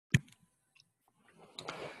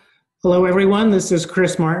Hello, everyone. This is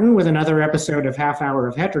Chris Martin with another episode of Half Hour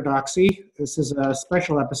of Heterodoxy. This is a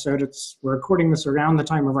special episode. We're recording this around the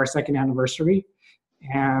time of our second anniversary,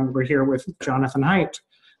 and we're here with Jonathan Haidt.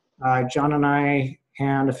 John and I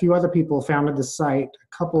and a few other people founded the site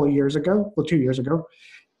a couple of years ago, well, 2 years ago,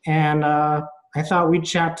 and I thought we'd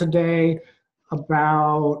chat today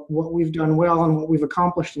about what we've done well and what we've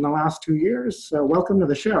accomplished in the last 2 years. So welcome to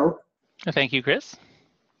the show. Thank you, Chris.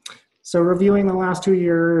 So reviewing the last 2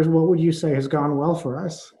 years, what would you say has gone well for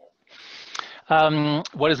us?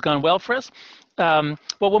 What has gone well for us? Well,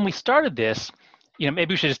 when we started this, maybe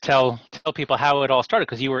we should just tell people how it all started,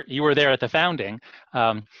 because you were there at the founding.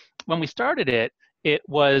 When we started it, it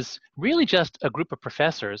was really just a group of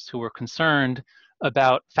professors who were concerned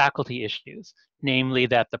about faculty issues, namely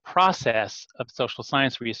that the process of social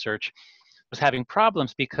science research was having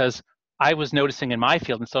problems, because I was noticing in my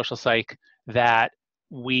field in social psych that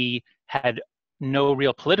we had no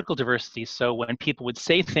real political diversity. So when people would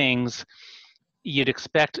say things, you'd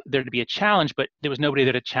expect there to be a challenge, but there was nobody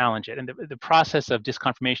there to challenge it. And the process of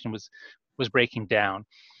disconfirmation was breaking down.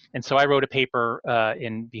 And so I wrote a paper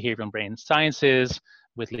in Behavioral and Brain Sciences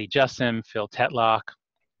with Lee Jussim, Phil Tetlock,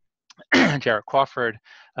 Jarrett Crawford,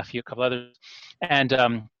 couple others. And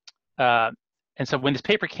so when this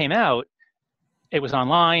paper came out, it was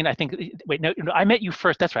online. I think, wait, no, I met you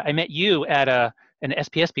first. That's right. I met you at an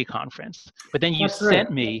SPSB conference, but then you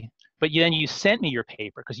sent me your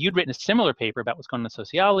paper, because you'd written a similar paper about what's going on in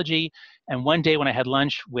sociology. And one day when I had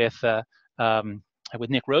lunch with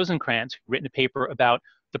Nick Rosenkrantz, who'd written a paper about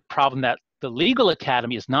the problem that the legal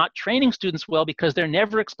academy is not training students well because they're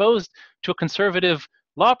never exposed to a conservative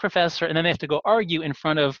law professor, and then they have to go argue in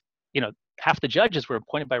front of, half the judges were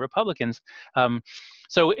appointed by Republicans.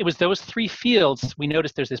 So it was those three fields. We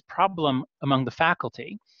noticed there's this problem among the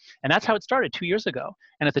faculty. And that's how it started 2 years ago.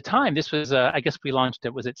 And at the time, this was, I guess we launched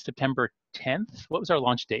it, was it September 10th? What was our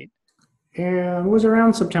launch date? And it was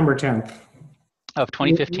around September 10th. Of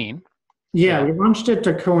 2015. Yeah, we launched it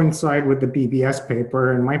to coincide with the BBS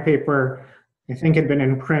paper. And my paper, I think, had been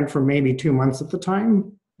in print for maybe 2 months at the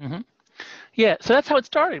time. Mm-hmm. Yeah, so that's how it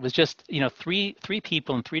started. It was just, three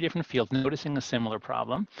people in three different fields noticing a similar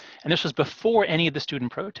problem. And this was before any of the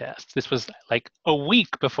student protests. This was like a week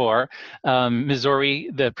before Missouri,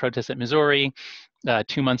 the protests at Missouri,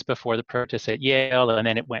 2 months before the protests at Yale, and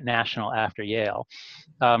then it went national after Yale.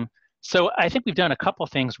 So I think we've done a couple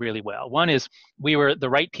things really well. One is we were the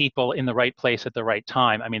right people in the right place at the right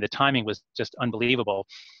time. I mean, the timing was just unbelievable,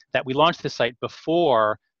 that we launched the site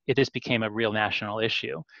before this became a real national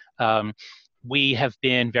issue. We have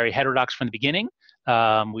been very heterodox from the beginning.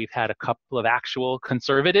 We've had a couple of actual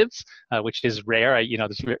conservatives, which is rare.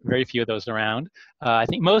 There's very few of those around. I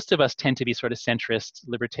think most of us tend to be sort of centrist,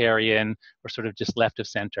 libertarian, or sort of just left of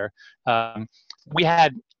center. We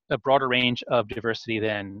had a broader range of diversity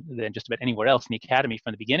than just about anywhere else in the academy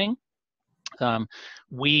from the beginning.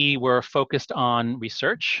 We were focused on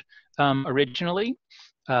research originally,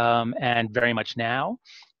 and very much now.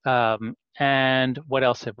 And what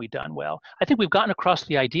else have we done well? I think we've gotten across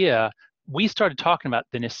the idea. We started talking about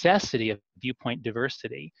the necessity of viewpoint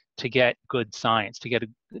diversity to get good science, to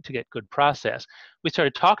get good process. We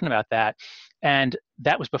started talking about that, and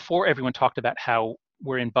that was before everyone talked about how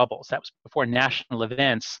we're in bubbles. That was before national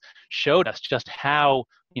events showed us just how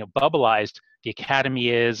bubbleized the academy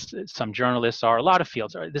is. Some journalists are, a lot of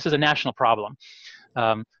fields are. This is a national problem.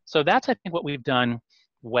 So that's, I think, what we've done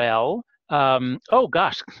well. Oh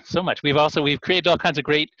gosh, so much. We've created all kinds of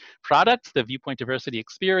great products, the Viewpoint Diversity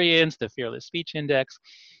Experience, the Fearless Speech Index.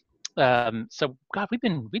 So God,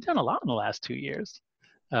 we've done a lot in the last 2 years.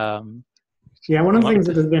 Yeah, one of the things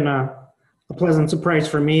that has been a pleasant surprise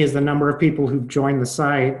for me is the number of people who've joined the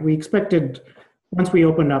site. We expected, once we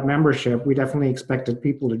opened up membership, we definitely expected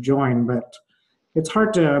people to join, but it's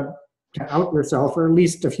hard to out yourself, or at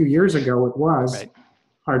least a few years ago it was. Right.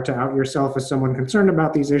 Hard to out yourself as someone concerned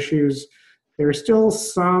about these issues. There's still to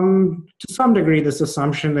some degree, this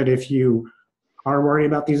assumption that if you are worried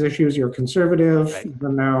about these issues, you're conservative, right.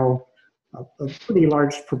 Even though a pretty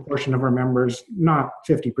large proportion of our members, not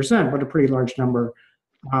 50%, but a pretty large number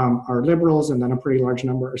are liberals, and then a pretty large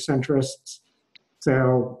number are centrists.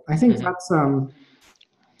 So I think that's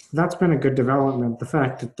been a good development, the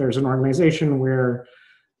fact that there's an organization where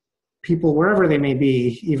people, wherever they may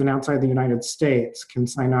be, even outside the United States, can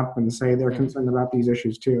sign up and say they're concerned about these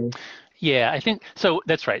issues too. Yeah, I think so.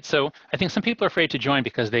 That's right. So I think some people are afraid to join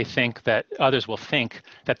because they think that others will think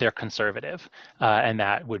that they're conservative, and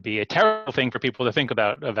that would be a terrible thing for people to think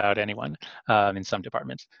about anyone in some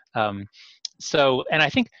departments. And I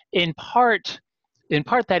think in part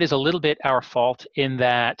that is a little bit our fault, in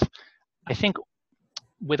that I think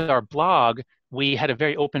with our blog, we had a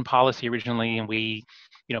very open policy originally, and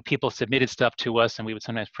people submitted stuff to us, and we would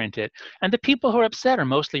sometimes print it. And the people who are upset are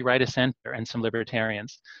mostly right of center and some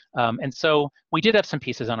libertarians. And so we did have some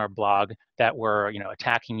pieces on our blog that were,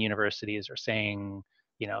 attacking universities or saying,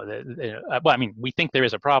 well, I mean, we think there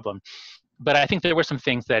is a problem, but I think there were some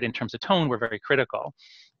things that, in terms of tone, were very critical.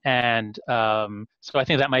 And so I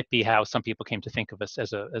think that might be how some people came to think of us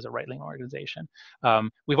as a right-wing organization.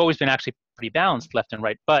 We've always been actually pretty balanced, left and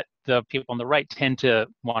right, but the people on the right tend to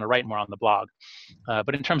want to write more on the blog.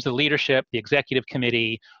 But in terms of leadership, the executive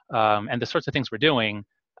committee, and the sorts of things we're doing,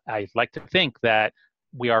 I like to think that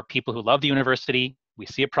we are people who love the university. We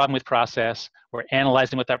see a problem with process. We're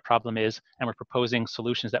analyzing what that problem is, and we're proposing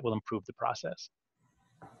solutions that will improve the process.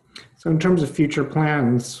 So in terms of future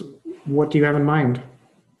plans, what do you have in mind?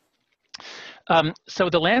 So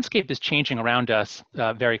the landscape is changing around us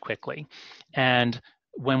very quickly. And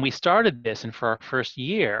when we started this, and for our first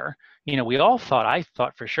year, we all thought, I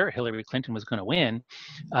thought for sure Hillary Clinton was going to win.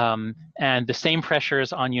 And the same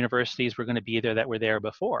pressures on universities were going to be there that were there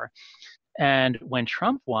before. And when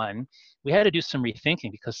Trump won, we had to do some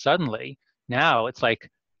rethinking, because suddenly now it's like,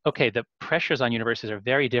 okay, the pressures on universities are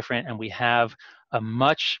very different, and we have a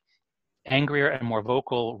much angrier and more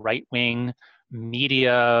vocal right-wing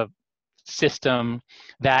media system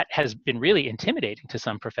that has been really intimidating to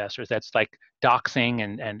some professors. That's like doxing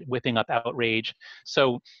and whipping up outrage.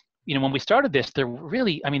 So, when we started this, there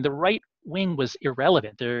really, the right wing was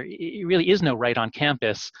irrelevant. There really is no right on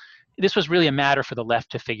campus. This was really a matter for the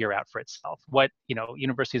left to figure out for itself. What,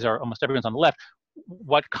 universities are, almost everyone's on the left.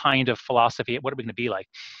 What kind of philosophy, what are we going to be like?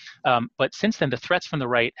 But since then, the threats from the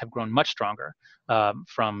right have grown much stronger,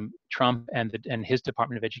 from Trump and his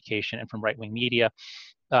Department of Education, and from right-wing media.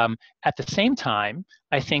 At the same time,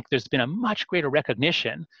 I think there's been a much greater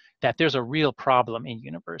recognition that there's a real problem in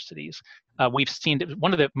universities. We've seen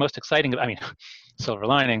one of the most exciting, silver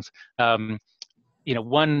linings,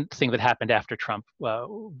 one thing that happened after Trump,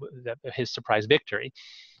 his surprise victory,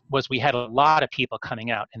 was we had a lot of people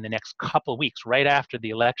coming out in the next couple of weeks, right after the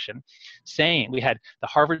election, saying, we had the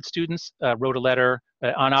Harvard students wrote a letter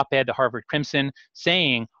on op-ed, the Harvard Crimson,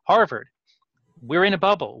 saying, Harvard, we're in a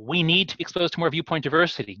bubble. We need to be exposed to more viewpoint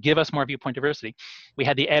diversity. Give us more viewpoint diversity. We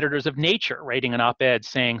had the editors of Nature writing an op-ed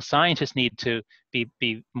saying scientists need to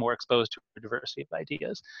be more exposed to a diversity of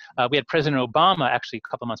ideas. We had President Obama, actually a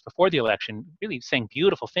couple months before the election, really saying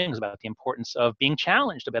beautiful things about the importance of being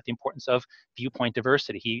challenged, about the importance of viewpoint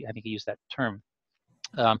diversity. I think he used that term.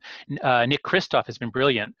 Nick Kristof has been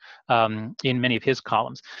brilliant in many of his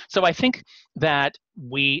columns. So I think that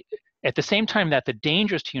at the same time that the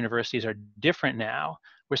dangers to universities are different now,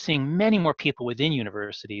 we're seeing many more people within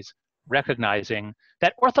universities recognizing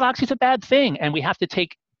that orthodoxy is a bad thing, and we have to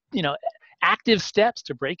take, active steps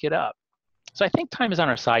to break it up. So I think time is on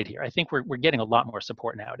our side here. I think we're getting a lot more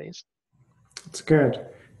support nowadays. That's good.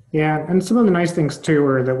 Yeah, and some of the nice things too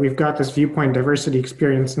are that we've got this viewpoint diversity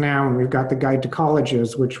experience now, and we've got the guide to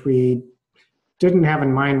colleges, which we didn't have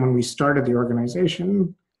in mind when we started the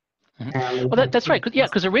organization. Well, that's right.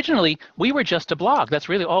 Because originally we were just a blog. That's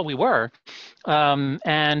really all we were.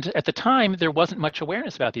 And at the time, there wasn't much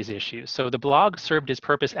awareness about these issues. So the blog served its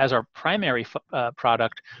purpose as our primary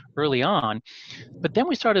product early on. But then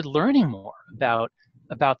we started learning more about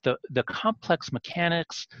the complex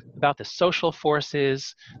mechanics, about the social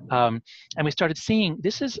forces. And we started seeing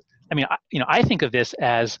this is, I think of this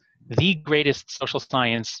as the greatest social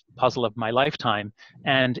science puzzle of my lifetime,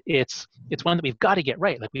 and it's one that we've got to get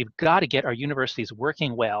right. Like, we've got to get our universities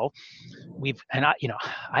working well.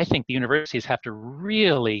 I think the universities have to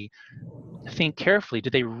really think carefully.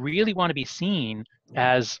 Do they really want to be seen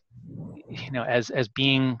as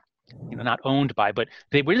being not owned by, but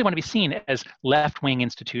they really want to be seen as left-wing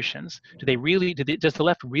institutions? Does the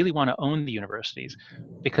left really want to own the universities?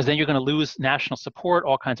 Because then you're going to lose national support.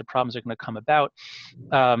 All kinds of problems are going to come about.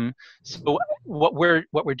 So what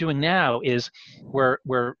we're doing now is we're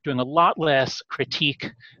doing a lot less critique.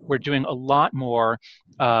 We're doing a lot more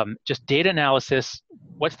just data analysis.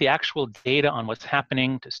 What's the actual data on what's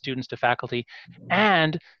happening to students, to faculty,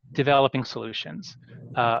 and developing solutions.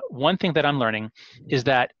 One thing that I'm learning is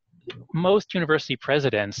that most university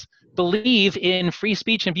presidents believe in free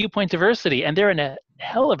speech and viewpoint diversity, and they're in a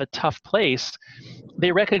hell of a tough place.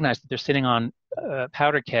 They recognize that they're sitting on a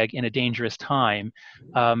powder keg in a dangerous time.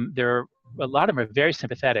 A lot of them are very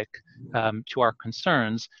sympathetic to our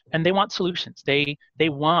concerns, and they want solutions. They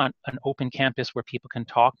want an open campus where people can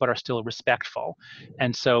talk but are still respectful.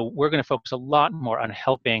 And so we're going to focus a lot more on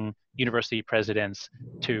helping university presidents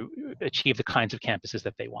to achieve the kinds of campuses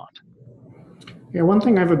that they want. Yeah, one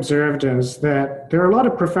thing I've observed is that there are a lot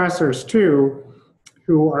of professors too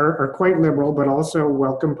who are quite liberal, but also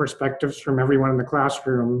welcome perspectives from everyone in the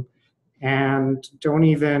classroom and don't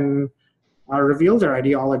even reveal their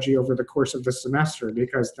ideology over the course of the semester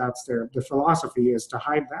because that's their philosophy is to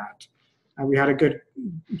hide that. We had a good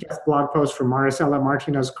guest blog post from Maricela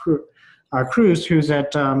Martinez Cruz, who's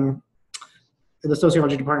at the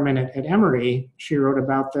sociology department at Emory. She wrote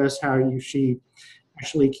about this, how she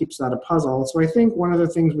actually keeps that a puzzle. So I think one of the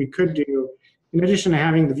things we could do, in addition to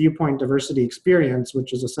having the Viewpoint diversity experience,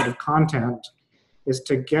 which is a set of content, is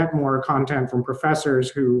to get more content from professors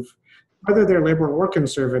who've, whether they're liberal or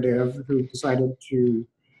conservative, who've decided to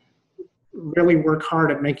really work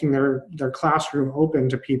hard at making their classroom open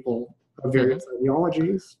to people of various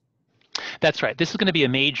ideologies. That's right. This is going to be a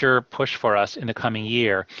major push for us in the coming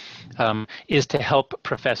year, is to help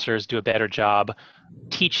professors do a better job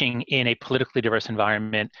teaching in a politically diverse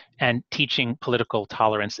environment and teaching political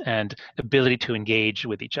tolerance and ability to engage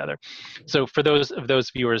with each other. So for those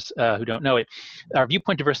viewers who don't know it, our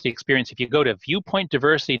Viewpoint Diversity Experience, if you go to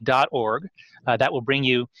viewpointdiversity.org, that will bring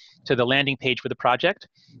you to the landing page for the project,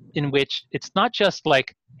 in which it's not just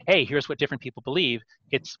like, hey, here's what different people believe.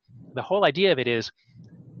 It's the whole idea of it is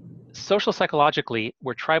social psychologically,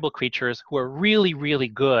 we're tribal creatures who are really, really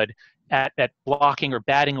good at blocking or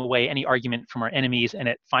batting away any argument from our enemies and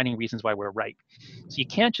at finding reasons why we're right. So you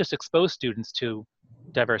can't just expose students to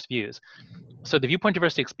diverse views. So the Viewpoint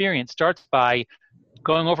Diversity Experience starts by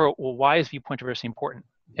going over, well, why is viewpoint diversity important?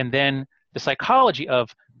 And then the psychology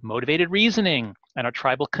of motivated reasoning and our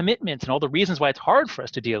tribal commitments and all the reasons why it's hard for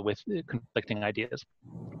us to deal with conflicting ideas.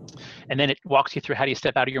 And then it walks you through how do you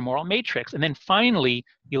step out of your moral matrix. And then finally,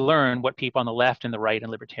 you learn what people on the left and the right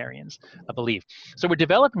and libertarians believe. So we're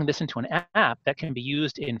developing this into an app that can be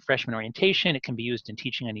used in freshman orientation. It can be used in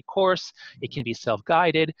teaching any course. It can be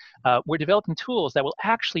self-guided. We're developing tools that will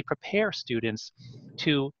actually prepare students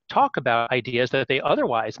to talk about ideas that they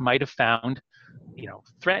otherwise might have found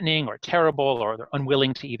threatening or terrible, or they're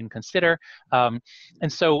unwilling to even consider. And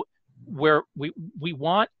so we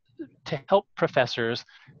want to help professors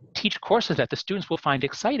teach courses that the students will find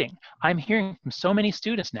exciting. I'm hearing from so many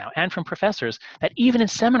students now and from professors that even in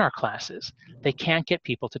seminar classes, they can't get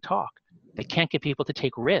people to talk. They can't get people to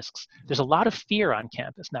take risks. There's a lot of fear on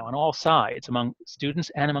campus now on all sides, among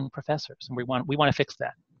students and among professors, and we want to fix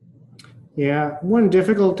that. Yeah, one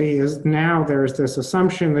difficulty is now there's this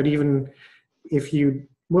assumption that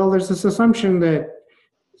there's this assumption that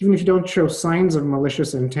even if you don't show signs of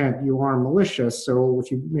malicious intent, you are malicious. So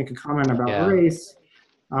if you make a comment about race,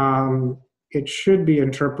 it should be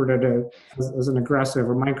interpreted as an aggressive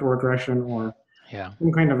or microaggression or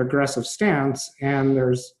some kind of aggressive stance. And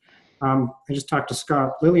there's, I just talked to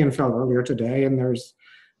Scott Lilienfeld earlier today, and there's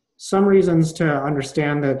some reasons to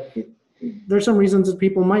understand that there's some reasons that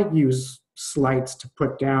people might use slights to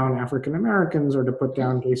put down African Americans or to put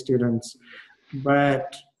down gay students.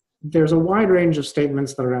 But there's a wide range of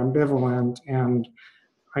statements that are ambivalent, and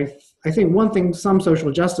I think one thing some social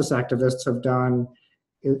justice activists have done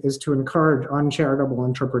is to encourage uncharitable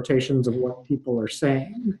interpretations of what people are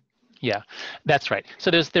saying. Yeah, that's right. So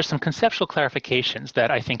there's some conceptual clarifications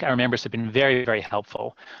that I think our members have been very, very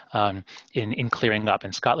helpful in clearing up,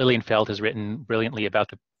 and Scott Lilienfeld has written brilliantly about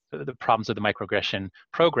the problems of the microaggression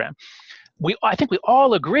program. I think we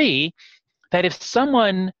all agree that if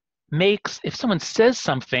someone says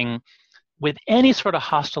something with any sort of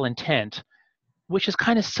hostile intent, which is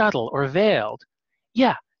kind of subtle or veiled,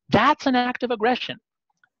 that's an act of aggression.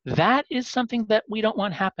 That is something that we don't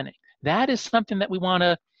want happening. That is something that we want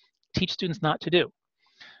to teach students not to do.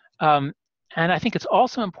 And I think it's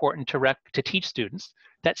also important to teach students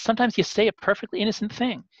that sometimes you say a perfectly innocent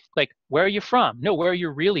thing, like, where are you from? No, where are you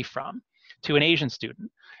really from? To an Asian student.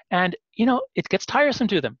 And, it gets tiresome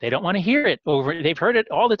to them. They don't want to hear it they've heard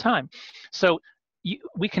it all the time. So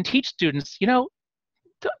we can teach students,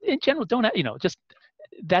 in general,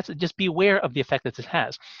 just be aware of the effect that this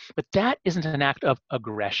has. But that isn't an act of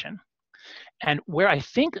aggression. And where I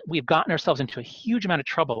think we've gotten ourselves into a huge amount of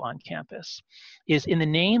trouble on campus is in the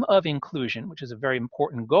name of inclusion, which is a very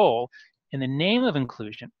important goal. In the name of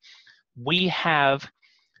inclusion, we have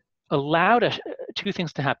allowed two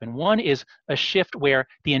things to happen. One is a shift where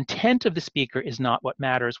the intent of the speaker is not what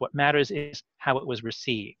matters. What matters is how it was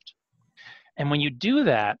received. And when you do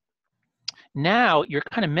that, now you're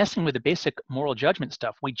kind of messing with the basic moral judgment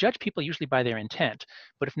stuff. We judge people usually by their intent.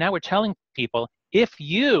 But if now we're telling people, if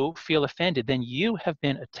you feel offended, then you have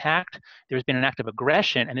been attacked, there's been an act of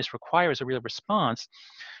aggression, and this requires a real response,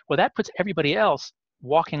 well, that puts everybody else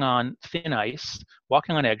walking on thin ice,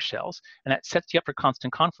 walking on eggshells, and that sets you up for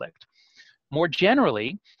constant conflict. More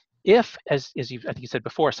generally, if, as you, I think you said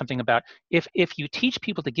before, something about if you teach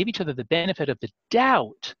people to give each other the benefit of the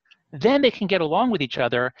doubt, then they can get along with each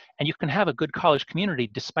other and you can have a good college community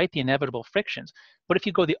despite the inevitable frictions. But if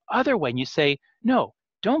you go the other way and you say, no,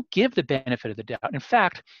 don't give the benefit of the doubt. In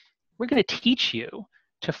fact, we're going to teach you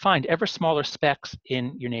to find ever smaller specks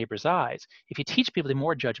in your neighbor's eyes. If you teach people to be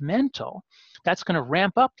more judgmental, that's going to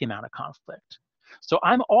ramp up the amount of conflict. So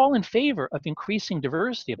I'm all in favor of increasing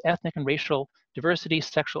diversity, of ethnic and racial diversity,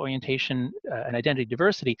 sexual orientation, and identity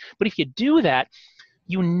diversity. But if you do that,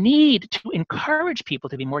 you need to encourage people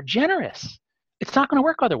to be more generous. It's not going to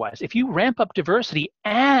work otherwise. If you ramp up diversity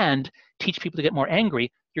and teach people to get more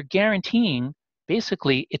angry, you're guaranteeing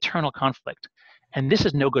basically eternal conflict. And this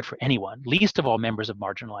is no good for anyone, least of all members of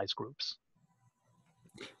marginalized groups.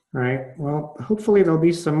 All right. Well, hopefully there'll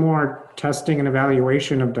be some more testing and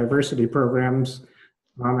evaluation of diversity programs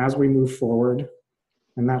as we move forward,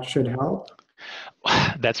 and that should help.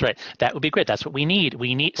 That's right. That would be great. That's what we need.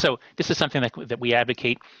 So this is something that we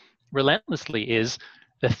advocate relentlessly, is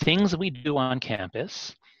the things that we do on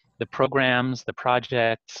campus, the programs, the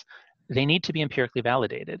projects, they need to be empirically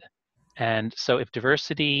validated. And so if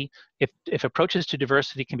diversity, if approaches to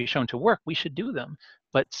diversity can be shown to work, we should do them.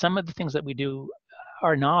 But some of the things that we do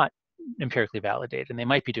are not empirically validated, and they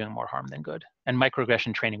might be doing more harm than good. And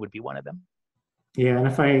microaggression training would be one of them. Yeah, and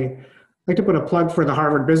if I'd like to put a plug for the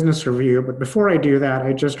Harvard Business Review, but before I do that,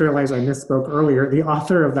 I just realized I misspoke earlier. The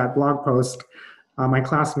author of that blog post, my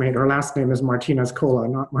classmate, her last name is Martinez Cola,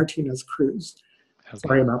 not Martinez Cruz. Okay.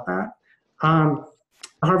 Sorry about that.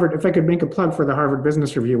 Harvard, if I could make a plug for the Harvard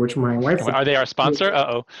Business Review, which my wife... Are they our sponsor?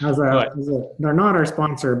 Uh-oh. They're not our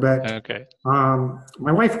sponsor, but okay.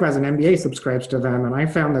 My wife, who has an MBA, subscribes to them, and I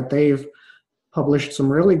found that they've published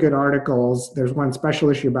some really good articles. There's one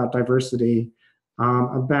special issue about diversity,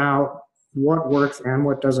 about what works and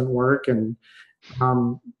what doesn't work, and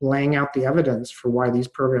laying out the evidence for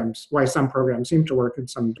why some programs seem to work and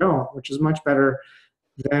some don't, which is much better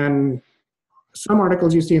than some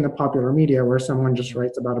articles you see in the popular media where someone just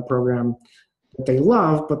writes about a program that they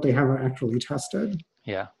love, but they haven't actually tested.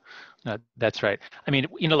 Yeah, that's right. I mean,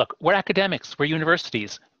 look, we're academics, we're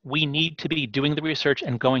universities. We need to be doing the research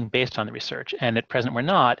and going based on the research. And at present, we're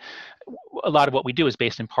not. A lot of what we do is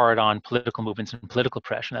based in part on political movements and political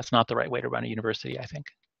pressure. That's not the right way to run a university, I think.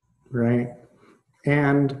 Right.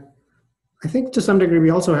 And I think to some degree,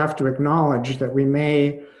 we also have to acknowledge that we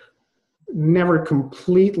may never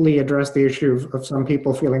completely address the issue of some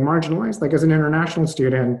people feeling marginalized. Like as an international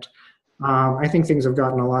student, I think things have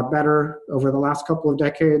gotten a lot better over the last couple of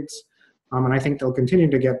decades, and I think they'll continue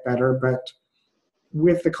to get better. But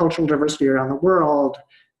with the cultural diversity around the world,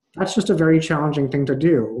 that's just a very challenging thing to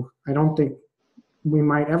do. I don't think we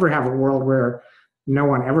might ever have a world where no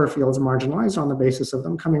one ever feels marginalized on the basis of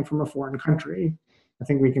them coming from a foreign country. I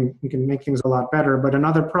think we can make things a lot better. But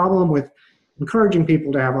another problem with encouraging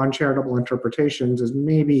people to have uncharitable interpretations is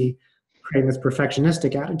maybe creating this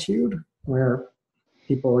perfectionistic attitude where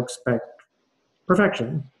people expect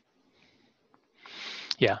perfection.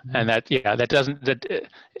 Yeah, and if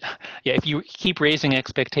you keep raising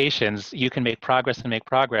expectations, you can make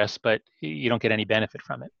progress, but you don't get any benefit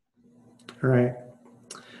from it. Right.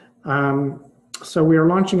 So we are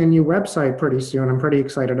launching a new website pretty soon. I'm pretty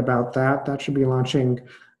excited about that. That should be launching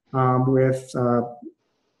with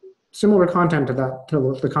similar content to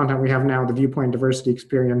the content we have now, the Viewpoint Diversity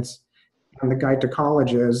Experience and the Guide to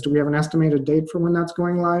Colleges. Do we have an estimated date for when that's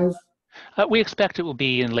going live? We expect it will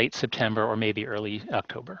be in late September or maybe early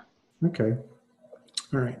October. Okay.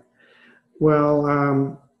 All right.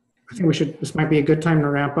 Well, I think this might be a good time to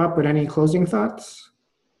wrap up, but any closing thoughts?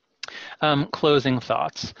 Closing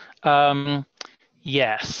thoughts.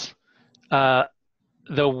 Yes.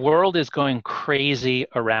 The world is going crazy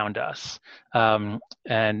around us,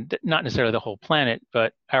 and not necessarily the whole planet,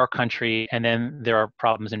 but our country, and then there are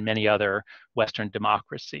problems in many other Western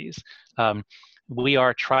democracies. We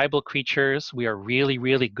are tribal creatures. We are really,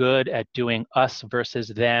 really good at doing us versus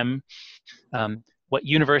them. What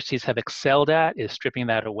universities have excelled at is stripping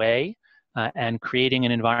that away and creating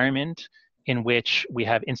an environment in which we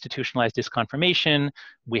have institutionalized disconfirmation,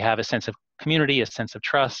 we have a sense of community, a sense of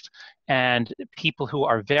trust, and people who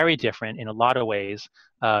are very different in a lot of ways,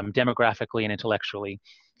 demographically and intellectually,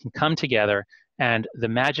 can come together. And the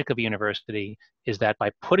magic of a university is that by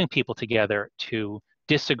putting people together to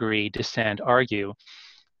disagree, dissent, argue,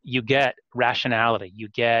 you get rationality, you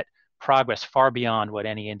get progress far beyond what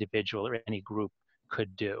any individual or any group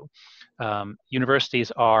could do.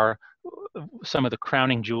 Universities are some of the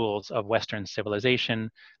crowning jewels of Western civilization,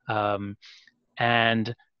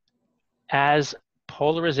 and as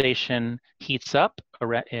polarization heats up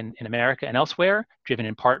in America and elsewhere, driven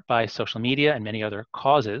in part by social media and many other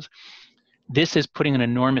causes, this is putting an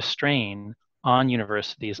enormous strain on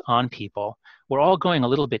universities, on people. We're all going a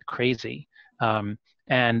little bit crazy.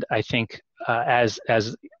 And I think as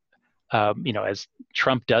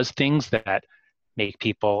Trump does things that make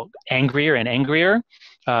people angrier and angrier,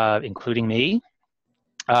 including me,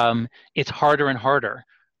 it's harder and harder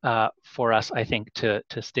for us, I think,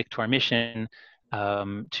 to stick to our mission,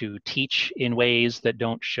 to teach in ways that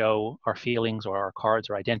don't show our feelings or our cards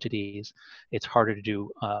or identities. It's harder to do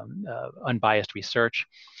unbiased research.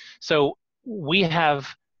 So we have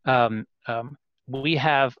a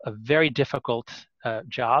very difficult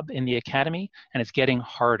job in the Academy, and it's getting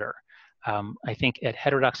harder. I think at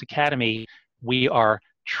Heterodox Academy, we are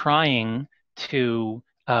trying to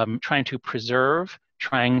preserve,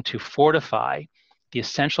 trying to fortify the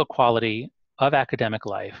essential quality of academic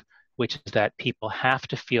life, which is that people have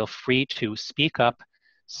to feel free to speak up,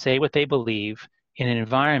 say what they believe in an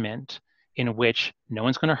environment in which no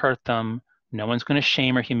one's going to hurt them, no one's going to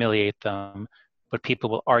shame or humiliate them, but people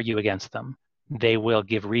will argue against them. They will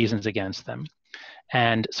give reasons against them.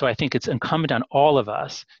 And so I think it's incumbent on all of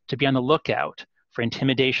us to be on the lookout for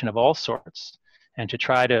intimidation of all sorts and to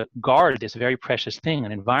try to guard this very precious thing,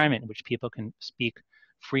 an environment in which people can speak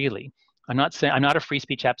freely. I'm not a free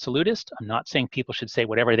speech absolutist. I'm not saying people should say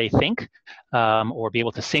whatever they think or be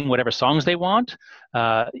able to sing whatever songs they want.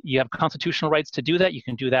 You have constitutional rights to do that. You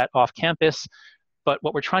can do that off campus. But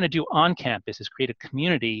what we're trying to do on campus is create a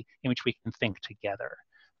community in which we can think together.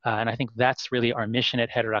 And I think that's really our mission at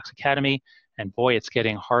Heterodox Academy. And boy, it's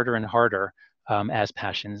getting harder and harder as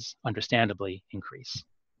passions understandably increase.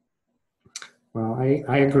 Well,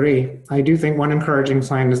 I agree. I do think one encouraging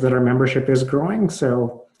sign is that our membership is growing.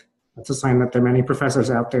 So that's a sign that there are many professors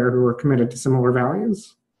out there who are committed to similar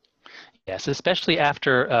values. Yes, especially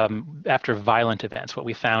after violent events. What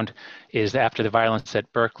we found is after the violence at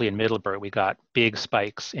Berkeley and Middleburg, we got big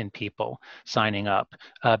spikes in people signing up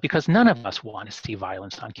because none of us want to see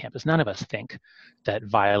violence on campus. None of us think that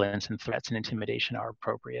violence and threats and intimidation are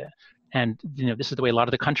appropriate. And this is the way a lot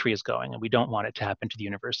of the country is going, and we don't want it to happen to the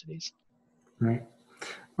universities. Right.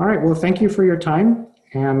 All right. Well, thank you for your time,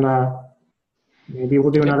 and maybe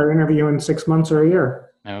we'll do another interview in 6 months or a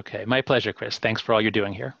year. Okay. My pleasure, Chris. Thanks for all you're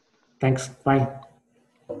doing here. Thanks. Bye.